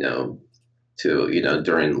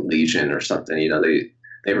during Legion or something.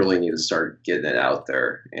 They really need to start getting it out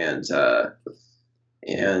there. And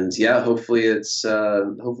hopefully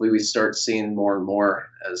hopefully we start seeing more and more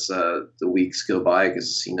as the weeks go by,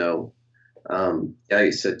 because you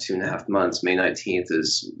said 2.5 months. May 19th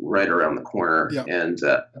is right around the corner. Yeah.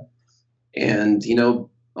 And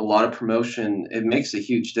a lot of promotion, it makes a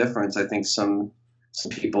huge difference. I think some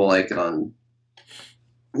people like on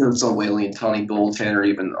some Whaley and Tawny Bulletin or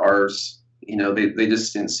even ours, they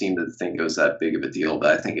just didn't seem to think it was that big of a deal,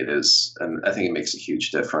 but I think it is. And I think it makes a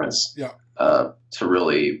huge difference to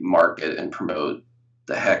really market and promote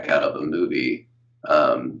the heck out of a movie.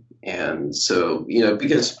 And so,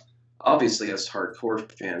 because obviously as hardcore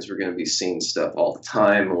fans, we're going to be seeing stuff all the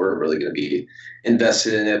time. We're really going to be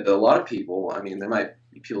invested in it. But a lot of people, there might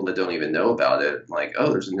be people that don't even know about it. Like, oh,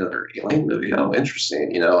 there's another Alien movie. Oh,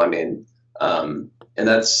 interesting. And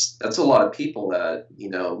that's a lot of people that,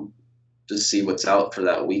 just see what's out for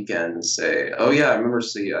that weekend and say, oh yeah,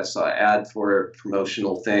 I saw an ad for a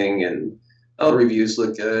promotional thing and the reviews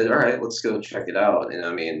look good. All right, let's go check it out.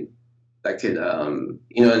 And that could, and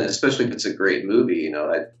especially if it's a great movie,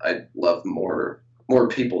 I'd love more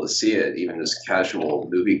people to see it, even as casual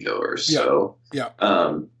moviegoers.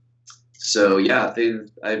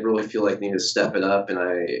 I really feel like they need to step it up, and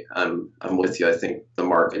I'm with you. I think the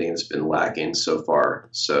marketing has been lacking so far.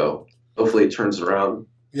 So hopefully it turns around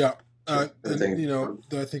Yeah. I think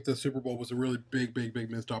the Super Bowl was a really big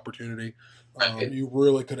missed opportunity. You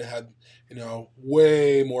really could have had,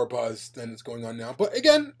 way more buzz than it's going on now. But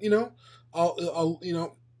again,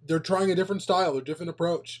 they're trying a different style, a different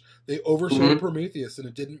approach. They oversold Prometheus, and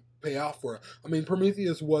it didn't pay off for it. I mean,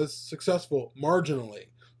 Prometheus was successful marginally,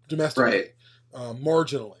 domestically,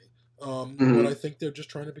 marginally. But I think they're just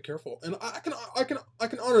trying to be careful, and I can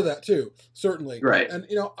honor that too, certainly. Right. And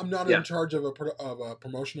I'm not in charge of a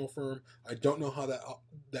promotional firm. I don't know how that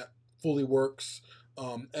fully works.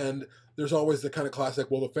 And there's always the kind of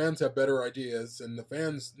classic, well, the fans have better ideas, and the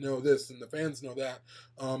fans know this, and the fans know that,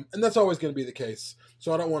 and that's always going to be the case.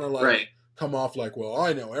 So I don't want to come off like, well,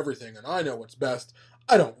 I know everything and I know what's best.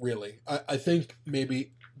 I don't really. I think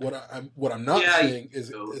maybe what I'm not saying is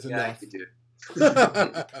enough.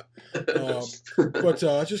 But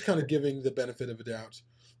just kind of giving the benefit of a doubt.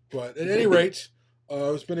 But at any rate,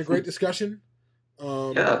 it's been a great discussion.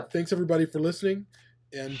 Thanks everybody for listening,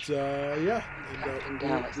 and we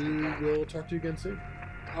will talk to you again soon.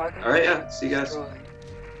 All right, see you guys.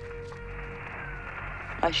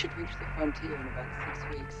 I should reach the frontier in about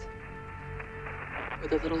 6 weeks.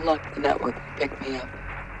 With a little luck, the network will pick me up.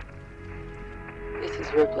 This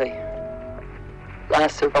is Ripley,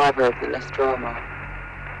 last survivor of the Nostromo.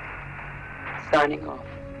 Signing off.